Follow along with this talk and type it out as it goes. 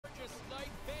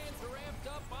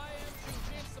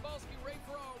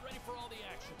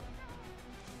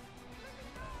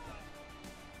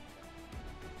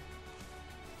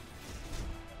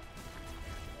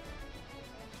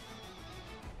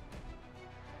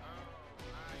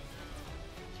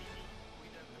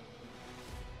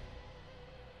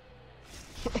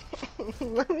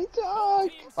Let me talk.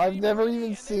 I've never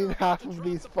even seen half of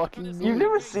these fucking movies. You've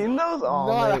never seen those? Oh,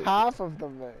 Not mate. half of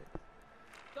them, mate.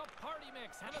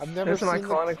 I've never There's some seen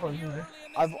iconic ones in there.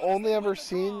 I've only ever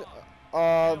seen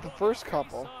the first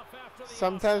couple.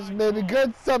 Sometimes maybe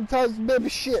good, sometimes maybe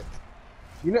shit.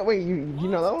 You know, wait, you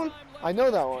know that one? I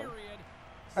know that one.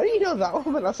 How do you know that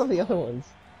one, but not some of the other ones?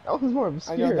 That one's more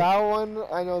obscure. I know that one.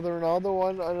 I know the Ronaldo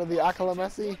one. I know the Akala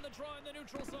Messi.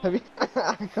 Have you?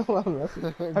 Have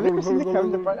you ever seen the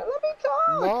Kevin De Bruyne? Let me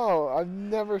talk. No, I've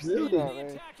never seen that,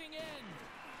 man.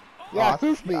 Yeah,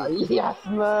 hoof me. Yes,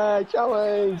 man.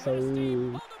 Challenge.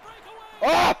 Sorry.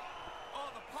 Ah!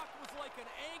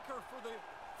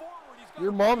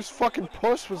 Your mom's fucking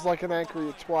puss was like an anchor,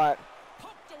 you twat.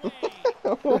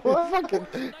 Fucking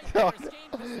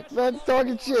man's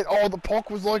talking shit. Oh, the puck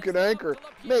was like an anchor.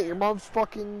 Mate, your mom's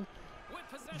fucking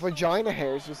vagina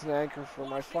hair is just an anchor for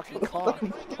my fucking cock.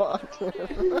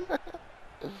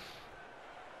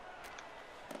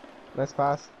 Nice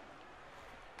pass.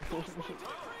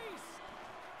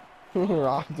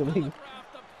 Rob, delete.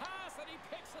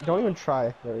 Don't even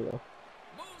try. There we go.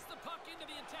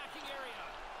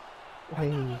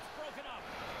 Hey.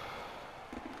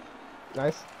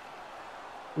 Nice.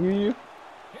 You.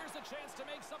 Here's a chance to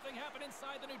make something happen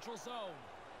inside the neutral zone.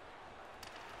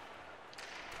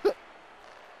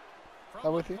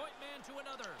 I'm with you.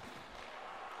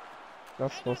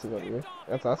 That's supposed to go to you.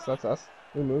 That's us. That's us.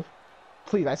 We move.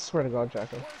 Please, I swear to God,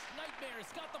 Jacko.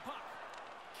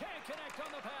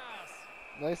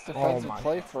 Nice defensive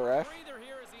play for F.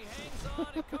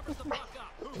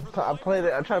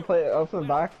 I try to play it up from the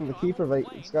back from the keeper, but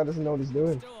this guy doesn't know what he's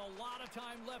doing.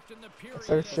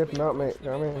 Start shipping out, mate. You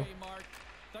know what I mean?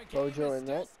 Bojo in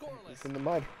net. He's in the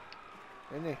mud.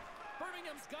 Isn't he?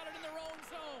 Birmingham's got it in their own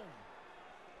zone.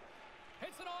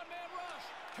 It's an on-man rush.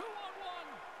 2-on-1.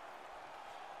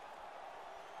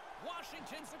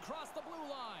 Washington's across the blue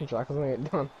line. Jacko's gonna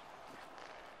get done.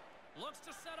 Looks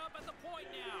to set up at the point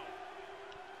now.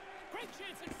 Great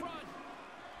chance in front.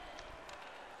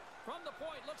 From the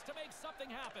point, looks to make something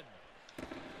happen.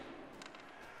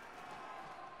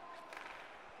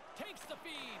 Takes the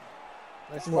feed.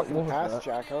 Nice fucking pass,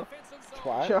 Jacko.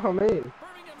 Twat. Shit, how many?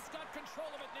 Birmingham's got control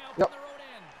of it now from their own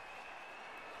end.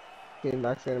 Get him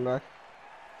back, get him back.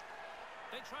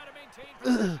 They try to maintain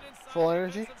position inside Full the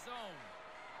energy. defensive zone.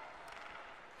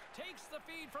 Takes the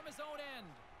feed from his own end.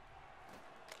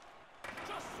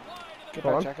 Just wide of the Good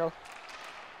net. back, Jacko.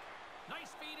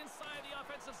 Nice feed inside the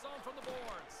offensive zone from the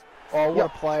boards. Oh, what a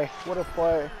play. What a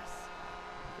play.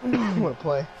 What a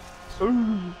play.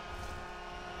 Ooh.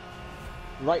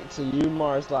 Right to you,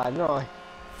 Mars lad. No.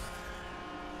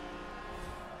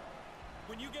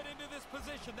 When you get into this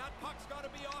position, that puck's got to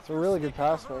be off. It's a really good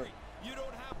pass, mate. You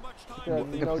don't have much time. Yeah,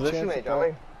 Good no position, chance mate, at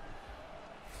that.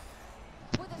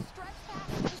 With a stretch pass,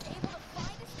 he was able to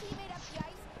find his teammate up the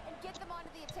ice and get them onto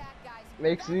the attack, guys.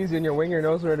 Makes it easy and your winger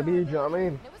knows where to be, you know what I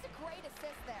mean? It was a great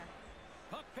assist there.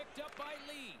 Puck picked up by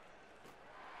Lee.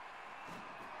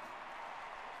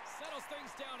 Settles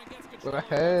things down and gets control.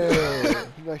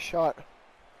 Hey. Nice shot.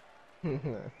 Giant.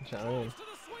 To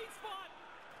the sweet spot.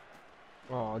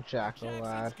 Oh, Jacko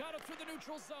lad. Got it through the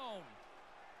neutral zone.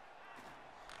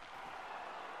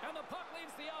 And the puck leaves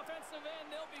the offensive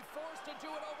end. They'll be forced to do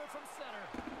it over from center.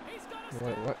 He's got a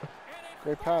Wait, what?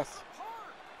 Great pass.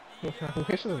 I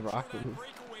wish it was Rocky.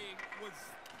 Breakaway was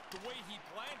the way he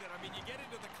planned it. I mean, you get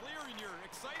into the clear and you're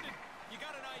excited. You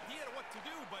got an idea of what to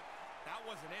do, but that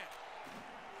wasn't it.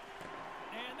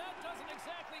 And that doesn't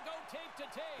exactly go tape to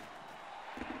tape.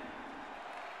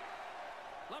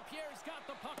 LaPierre's got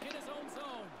the puck in his own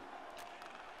zone.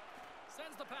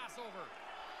 Sends the pass over.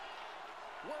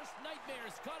 Worst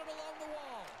nightmares got it along the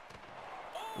wall.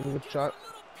 Oh, Good gets shot. a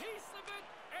little piece of it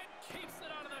and keeps it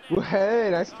out of the net.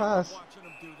 Hey, nice pass. Watching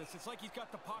him do this, it's like he's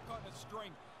got the puck on a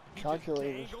string. He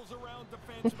Calculated. just dangles around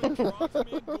defensemen, draws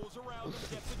him in, goes around him,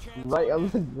 gets a chance.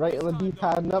 Right on the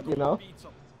D-pad and up, you know.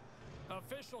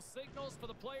 Official signals for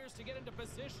the players to get into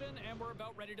position, and we're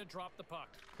about ready to drop the puck.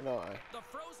 No, The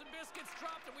frozen biscuits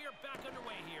dropped, and we are back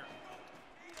underway here.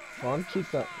 Come on, keep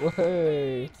that.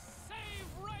 Hey. Save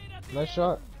right at the Nice end.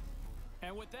 shot.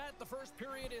 And with that, the first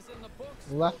period is in the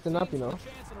books. Left and Both up, you teams know. with a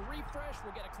chance at a refresh.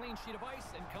 We'll get a clean sheet of ice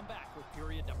and come back with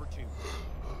period number 2.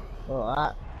 Well,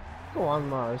 that. Go on,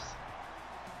 Mars.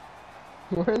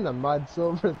 We're in the mud,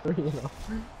 silver 3, you know.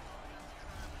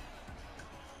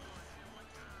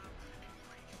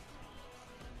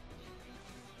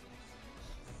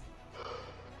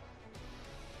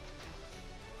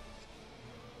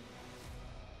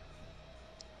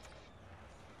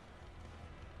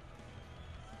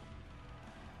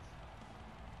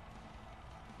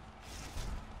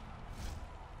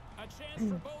 chance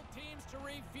for both teams to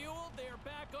refuel. They are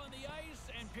back on the ice,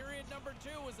 and period number 2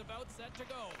 is about set to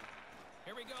go.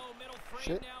 Here we go, middle frame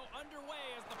Shit. now underway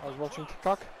as the I was puck watching drops.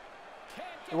 TikTok. Can't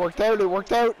It get worked to out. the It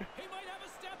worked out. He might have a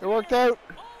step It worked here. out.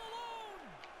 All alone.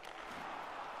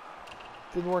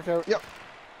 Didn't work out. Yep.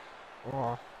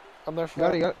 Oh, I'm there for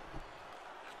got that. it, got it.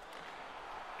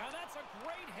 Now that's a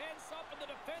great heads up in the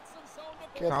defensive zone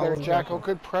to Get Foul there, him, Jacko. Jacko.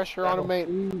 Good pressure on him, mate.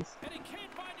 Please. and he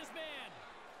can't find his man.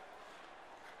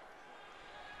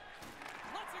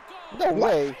 Let's it No go.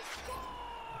 way.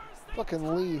 Scores! They Fucking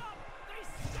tie Lee. up. They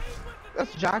stayed with the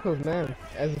That's Jacko's man,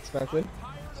 as expected.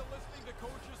 Tired of listening to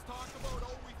coaches talk about,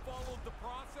 oh, we followed the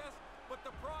process, but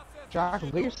the process is Jacko,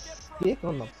 you get your don't get stick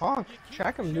on the frustrated, puck. you keep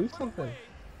Track him, do chipping something. away,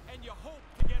 and you hope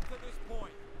to get to this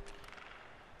point.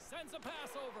 sends a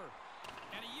pass over,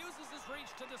 and he uses his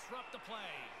reach to disrupt the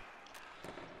play.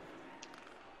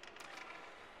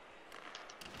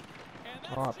 And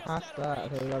that's Oh, just past out of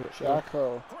that. reach. Okay, got it.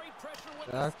 Jacko. Great pressure with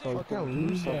the Jacko, stick. you can't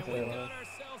lose that And we there. got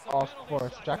ourselves a Oh, of penalty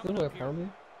course. shot Jacko coming will up here.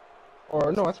 penalty.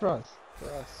 Or no, that's for us.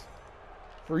 For us.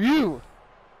 For you.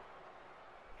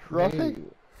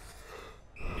 Roughing.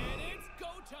 Hey, And it's go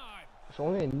time. if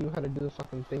only I knew how to do the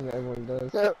fucking thing that everyone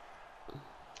does. Yeah.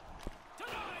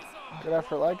 Denies him. Good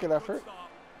effort, like good effort.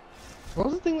 What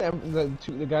was the thing that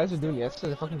the guys were doing yesterday?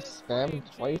 They fucking spammed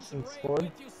twice and scored.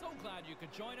 With you. So glad you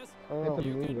could join us. I don't Hit the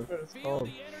know. move, that's what it's Feel called.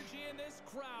 the energy in this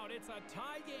crowd. It's a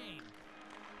tie game.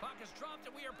 Puck is dropped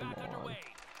and we are back Come on. underway.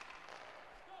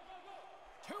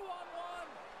 2-on-1.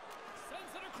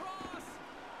 Sends it across.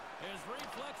 His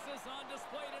reflexes on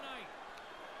display tonight.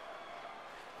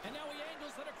 And now he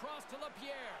angles it across to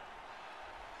LaPierre.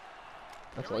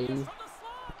 That's Here all he is you. from the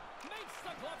slot. Makes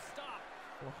the glove stop.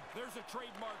 There's a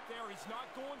trademark there. He's not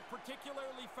going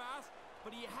particularly fast,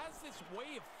 but he has this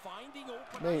way of finding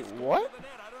open Wait, ice going what? to the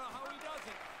net. I don't know how he does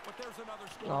it, but there's another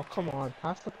score. Oh, come on.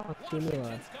 Pass the puck to me, lad.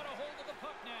 Washington's got a hold of the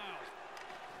puck now.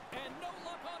 And no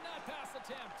luck on that pass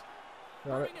attempt.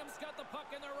 Got it. Birmingham's got the puck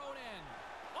in their own end.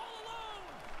 All alone.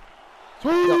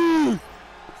 Sweet!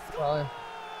 Well,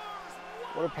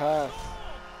 What a pass.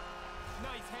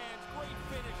 Nice hands, great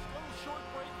finish, little short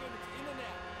break, and it's in the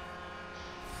net.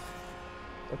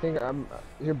 I think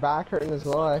your back hurting as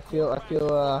well. I feel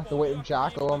the weight of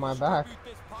Jacko on my back.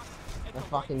 A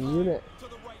fucking unit.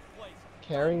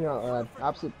 Carrying an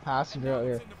absolute passenger out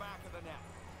here.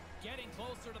 Getting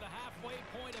closer to the halfway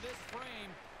point of this frame.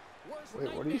 Worst Wait,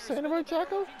 what are you nightmares saying for about the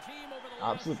Jacko? American team over the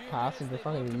last Absolute few passenger, minutes. They've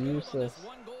fucking looked to build on useless. this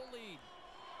one-goal lead.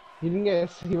 He didn't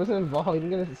get. He wasn't involved. He didn't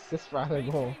get an assist for either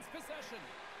goal. Maintains possession.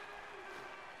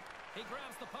 He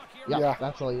grabs the puck here. Yeah, Yeah.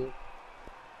 that's all you.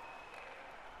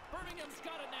 Birmingham's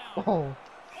got it now. Oh,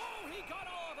 Oh, he got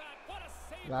all of that. What a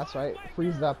save. that's by right. Wagner.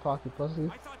 Freeze that puck, you pussy.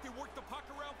 I thought they worked the puck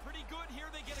around pretty good here.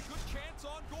 They get a good chance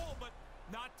on goal, but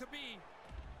not to be.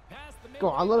 Past the Go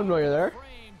on, let him know you're there.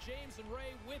 frame. James and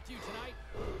Ray with you tonight.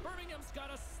 Birmingham's got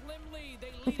a slim lead.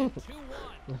 They lead it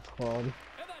 2-1. That's quality.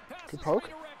 And that pass Good is poke.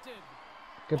 redirected.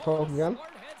 Good Oh, poke again.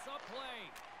 smart heads-up play.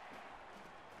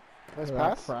 Nice Look at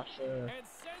that pass. pressure. And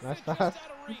sends Nice it just pass.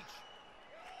 out of reach.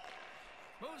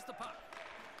 Moves the puck.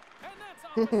 And that's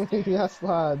off the stick. Yes,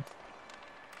 lads.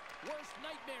 Worst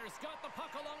nightmares got the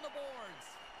puck along the boards.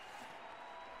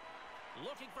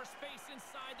 Looking for space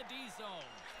inside the D zone.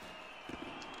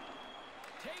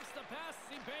 Takes the pass,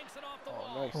 he banks it off the Oh,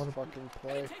 wall. nice fucking And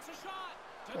play. he takes a shot.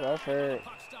 Good Denied effort. by the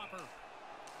puck stopper.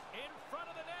 In front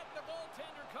of the net, the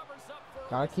goaltender covers up for a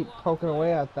Gotta keep whistle off poking the away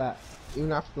play. at that,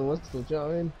 even after the whistle. Do you know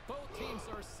what I mean? Both teams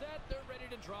are set. They're ready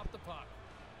to drop the puck.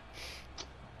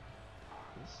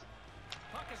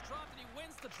 Puck is dropped and he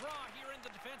wins the draw here in the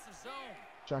defensive zone.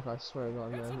 Jack, I swear to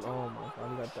God, man. Oh my God,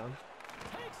 he got done.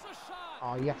 Takes a shot.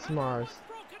 Oh yes, And the Mars. puck's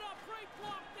broken up. Great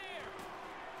block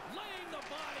there. Laying the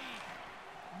body.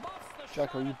 Muffs the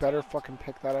Jacko, shot you better attempt. fucking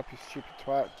pick that up, you stupid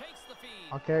twat. Takes the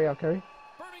feed. I'll carry. I'll carry.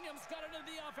 Birmingham's got it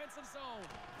into the offensive zone.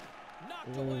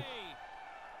 Knocked Ooh. away.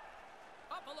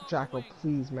 Up along Jacko, the wing.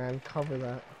 please, man, cover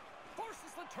that.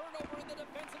 Forces the turnover in the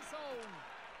defensive zone.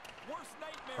 Worst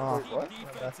nightmare Oh, team what?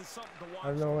 defense is something to watch I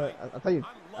don't know what. tonight. I thought you.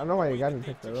 I don't know why you got him They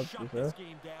picked that just up. To be shut fair. this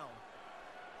game down.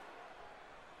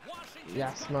 Washington's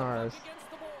Yes, got the puck Mars. against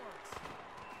the boards.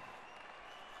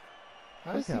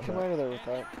 How does he Look at come that. out of there with And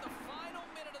they're that? in the final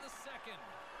minute of the second.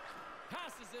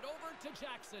 Passes it over to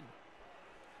Jackson.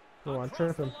 Go on, Across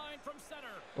trip the him. line from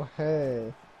center. Oh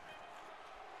hey.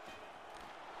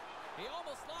 He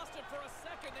almost lost it for a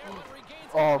second there, but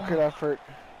regains Oh, it. good effort.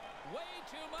 Way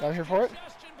too much Down here for it?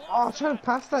 congestion blocks Oh, that. trying to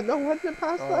pass that. No, why didn't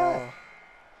pass that? Oh,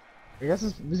 I guess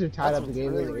these are tied That's up the what's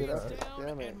game. really Really, good. Three is down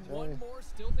Damn it, and damn one it. more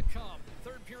still to come.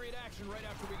 Third period action right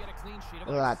after we get a clean sheet of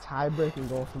Look at ice. that tie-breaking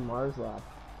goal from Mars, lad.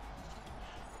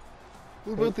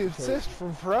 What about the assist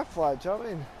from Frefla? I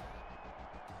mean,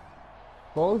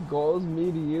 Both goals,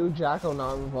 me to you, Jacko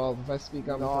not involved. If I speak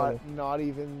up, not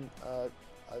even.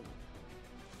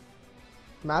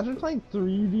 Imagine playing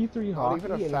 3v3 Not hockey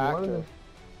even a and one of factor. the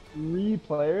 3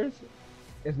 players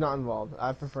is not involved.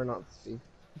 I prefer not to speak.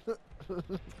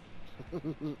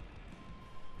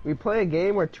 We play a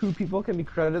game where 2 people can be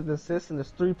credited with assists and there's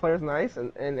 3 players on the ice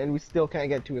and we still can't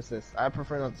get 2 assists. I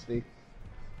prefer not to speak.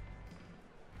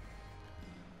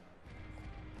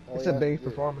 Oh, It's yeah, a big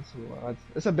performance from the lads.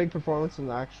 It's a big performance from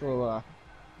the actual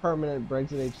permanent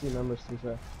Brexit HC members, to be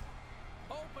fair.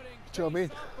 Opening Joe, I mean.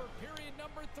 face-off for period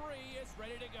number 3 is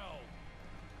ready to go.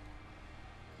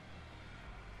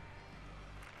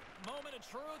 Moment of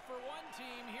truth for one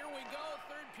team. Here we go.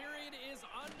 Third period is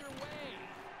underway.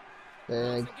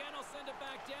 Big. Once again, I'll send it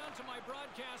back down to my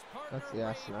broadcast partner, That's,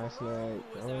 yes, Ray nice, Ferraro, mate.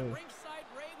 who is Oh. at ringside.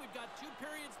 Ray, we've got 2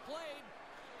 periods played.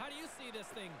 How do you see this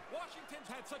thing? Washington's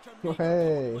had such a Oh, major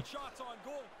hey. total of shots on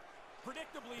goal.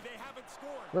 Predictably, they haven't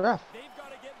scored. Ref. They've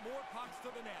got to get more pucks to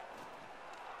the net.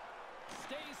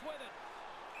 Stays with it.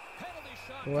 Penalty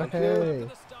shot. Well, After hey.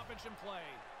 the stoppage in play.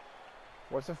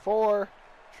 What's it for?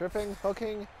 Tripping,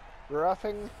 hooking,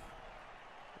 roughing,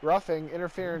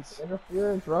 interference.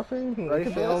 Interference, roughing. Ready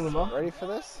Look for at all of them. this? Ready for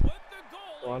this? With the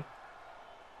goal. Go on.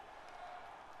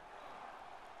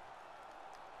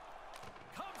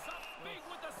 Comes up big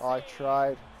with the Oh, I save.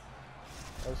 tried.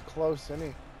 That was close, isn't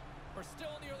he? We're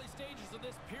still in the early stages of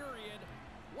this period.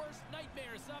 Worst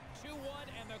nightmares up 2-1,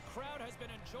 and the crowd has been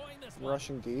enjoying this one.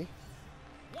 Rushing D.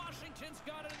 Washington's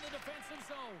got it in the defensive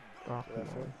zone. Oh, Good come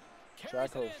effort. on. Carries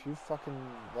Jacko, it if in. you fucking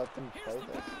let them play Here's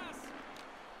the this. pass.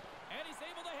 And he's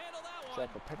able to handle that one.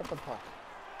 Jacko, pick up the puck.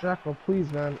 Jacko,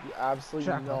 please, man. You absolute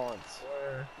Jacko. nonce.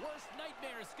 Worst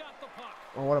nightmares got the puck.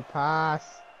 Oh, what a pass.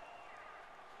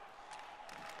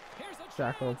 Here's a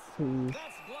Jacko, chance. please.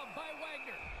 That's gloved by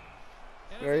Wagner.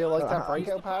 And There you like that Uh,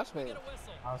 breakout pass, we man. get a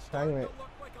whistle. I was saying it. Look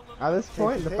like a little At this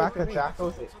point, the tape, fact that tape.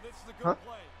 Jacko's so this is a good Huh?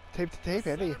 play. Tape to tape,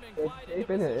 Eddie. Centerman glided tape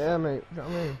into in it, position. yeah, mate. You know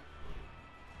what I mean?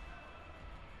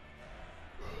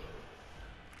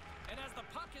 And as the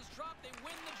puck is dropped, they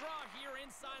win the draw here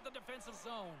inside the defensive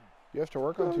zone. You have to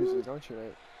work on Tuesday, don't you,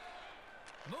 mate?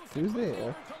 Moves it Tuesday, quickly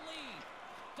yeah. over to Lee.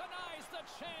 Denies the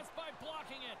chance by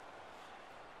blocking it.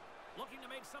 Looking to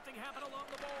make something happen along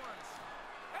the boards.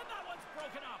 And that one's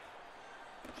broken up.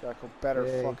 Jacko better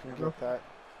Yeah, fucking no. get that.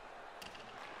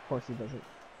 Of course he doesn't.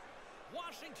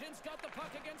 Washington's got the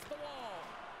puck against the wall.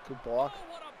 Good block.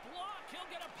 Oh, what a block. He'll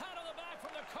get a pat on the back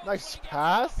from the coach Nice when he gets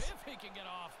pass. off, if he can get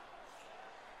off.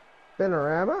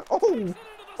 Benorama? Oh! Takes it into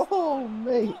the Oh, zone.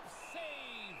 mate. Glove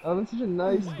save. That was such a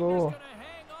nice Wagner's goal. gonna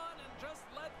hang on and just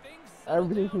let things settle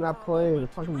Everything down from for that a play, the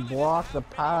moment. fucking Really block, didn't the have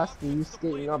many pass, the you options to play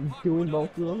skating the up, puck doing with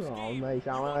both of a them. close Oh, game. mate,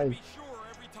 You how want to nice. be sure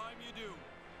every time you do.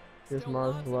 Here's Still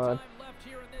Mars lots of blood. time left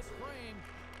here in this frame.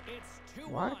 It's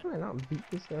 2-1. Why can I not beat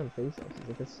this guy on faceoffs?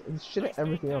 He's like, it's shit at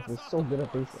everything else. He's so good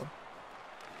at faceoffs.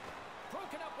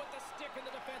 Broken up with the stick in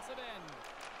the defensive end.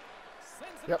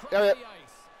 Sends it Yep, across yep, the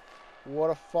ice. What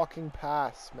a fucking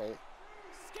pass, mate.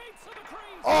 Skates to the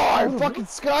crease. Oh, I fucking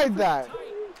skied that. Tight.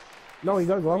 No, he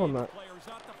got a glove on that. Player's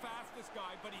not the fastest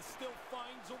guy, but he still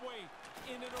finds a way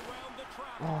in and around the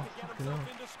traffic Oh, to get fucking himself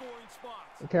hell. into scoring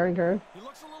spots. Karen. He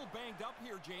looks a little banged up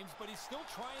here, James, but he's still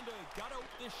trying to gut out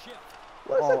this shift.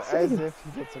 What is Oh, that as save? if he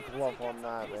gets a Save as glove he on gets a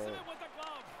that, piece of man. it with the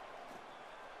glove.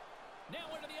 Now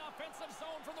into the offensive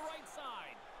zone from the right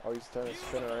side. Oh, he's starting to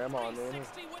spin Beautiful around on me.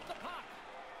 360 with the puck.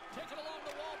 Taken along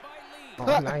the wall by Lee.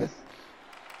 Oh, nice.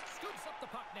 Scoops up the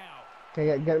puck now.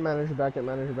 Okay, get manager back,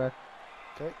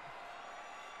 Okay.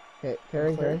 Okay,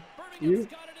 Karen. Birmingham's You?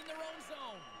 got it in their own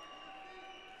zone.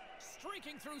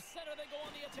 Streaking through center, they go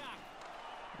on the attack.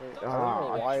 Wait, The I don't know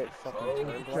Oh, why it fucking Jacko. turned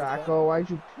like that. Jacko, why'd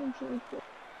you pinch it?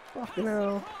 Fucking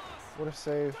hell. Cross. What a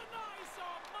save. Denies.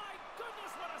 Oh my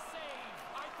goodness, what a save.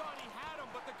 I thought he had him,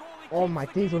 but the goalie Oh keeps my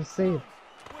the days, game what a save. close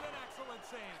with an excellent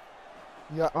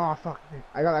save. Yeah, Oh, fuck.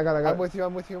 I got I'm it. with you,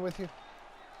 I'm with you, I'm with you.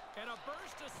 And a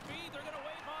burst of speed, they're going to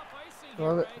wave off icing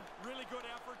Love here, it. Ray. Really good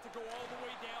effort to go all the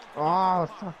way down. to Oh, get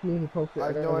to the puck. fuck me, he poked it. I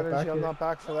have gotta no get back energy, I'm here. not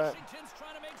back for that. Washington's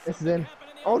trying to make This is something in. happen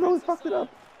in the Oh no, he offensive fucked it zone. up.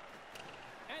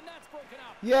 And that's broken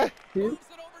up. Yeah! Dude, Moves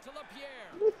it over to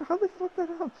LaPierre. how they fuck that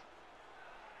up?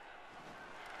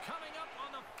 Coming up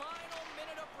on the final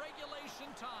minute of regulation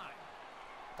time.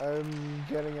 I'm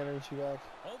getting energy back.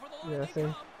 Over the line Yeah, they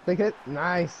same. come. Take it.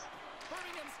 Nice.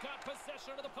 Birmingham's got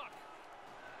possession of the puck.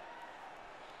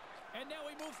 And now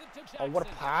he moves it to Jackson. Oh, what a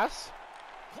pass.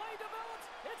 Play develops.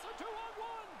 It's a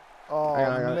 2-on-1. Oh,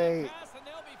 I got it. mate. Pass, and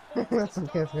they'll be forced That's to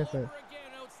okay, start all okay. over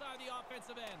again outside the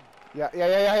offensive end. Yeah.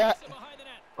 Takes it behind the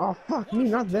net. Oh, fuck me,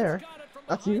 not there. Washington's got it from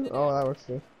That's behind you? the Oh, net. that works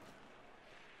too.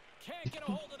 Can't get a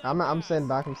hold of that I'm pass. staying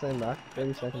back. I'm staying back. 30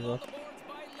 And seconds doubled on left. the boards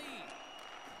by Lee.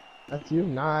 That's you.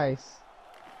 Nice.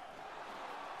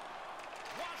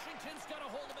 Washington's got a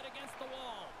hold of it against the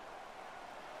wall.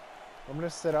 I'm gonna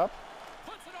sit up.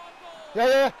 Puts it on goal. Yeah,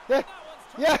 yeah, yeah. That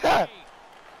one's turned Yeah. away.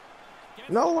 Gets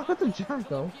No, the look at the puck over jump, to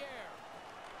though. LaPierre.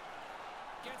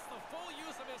 Gets the full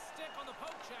use of his stick on the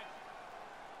poke check.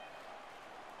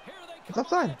 Here they It's come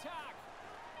on the offside. attack.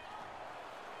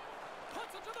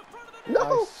 Puts it to the front of the No.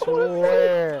 net. I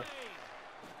swear.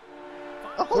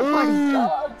 Oh my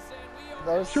god.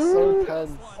 That was so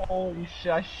tense. Holy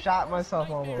shit! I shot myself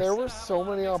almost. There were so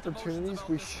many opportunities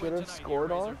we should have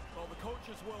scored on. Well, the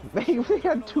coaches will We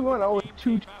had 2-0 with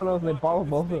 2-2-0s and they bottled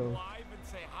both of them. live and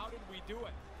say, how did we do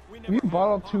it? We If never you had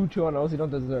bottle the puck. 2-2-0s, you don't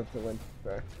deserve to win.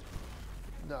 Fair.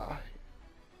 Nah.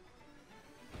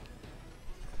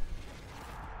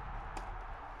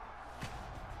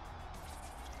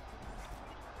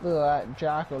 Look at that,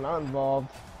 Jacko not involved.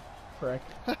 Prick.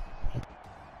 And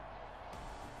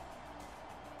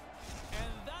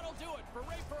that'll do it for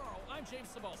Ray Burrow. I'm James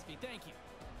Cebulski. Thank you.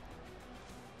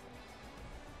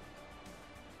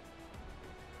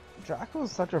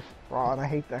 Jacko's such a fraud. I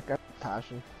hate that guy with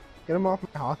passion. Get him off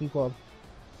my hockey club.